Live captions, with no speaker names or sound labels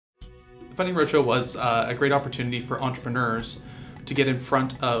The Funding Roadshow was a great opportunity for entrepreneurs to get in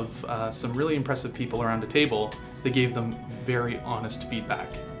front of some really impressive people around a table that gave them very honest feedback.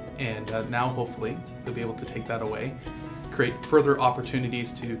 And now hopefully they'll be able to take that away, create further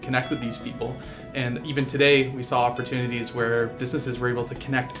opportunities to connect with these people. And even today we saw opportunities where businesses were able to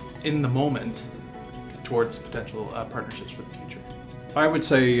connect in the moment towards potential partnerships for the future. I would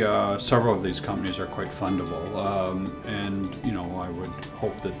say several of these companies are quite fundable, and I would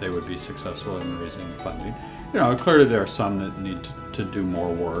hope that they would be successful in raising funding. Clearly there are some that need to do more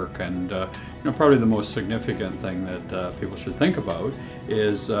work, and probably the most significant thing that people should think about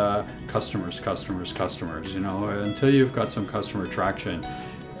is customers. Until you've got some customer traction,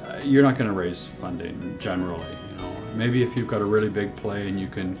 you're not going to raise funding generally. Maybe if you've got a really big play and you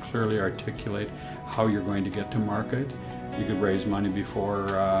can clearly articulate how you're going to get to market, you could raise money before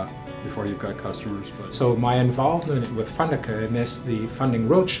you've got customers. So my involvement with Fundica in the Funding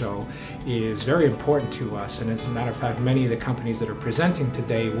Roadshow is very important to us, and as a matter of fact, many of the companies that are presenting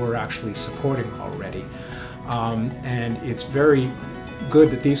today we're actually supporting already. And it's very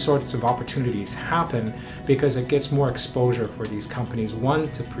good that these sorts of opportunities happen because it gets more exposure for these companies.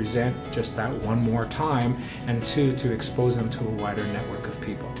 One, to present just that one more time, and two, to expose them to a wider network of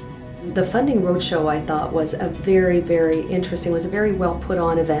people. The Funding Roadshow, I thought, was a very, very interesting, was a very well put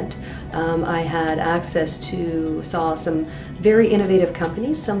on event. I had access to, saw some very innovative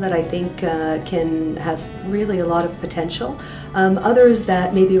companies, some that I think can have really a lot of potential. Others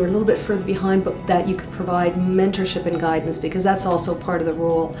that maybe were a little bit further behind, but that you could provide mentorship and guidance, because that's also part of the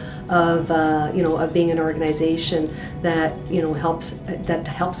role of of being an organization that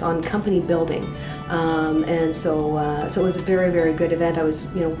helps on company building. And so it was a very, very good event. I was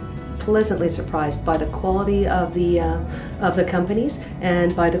pleasantly surprised by the quality of the companies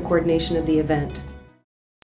and by the coordination of the event.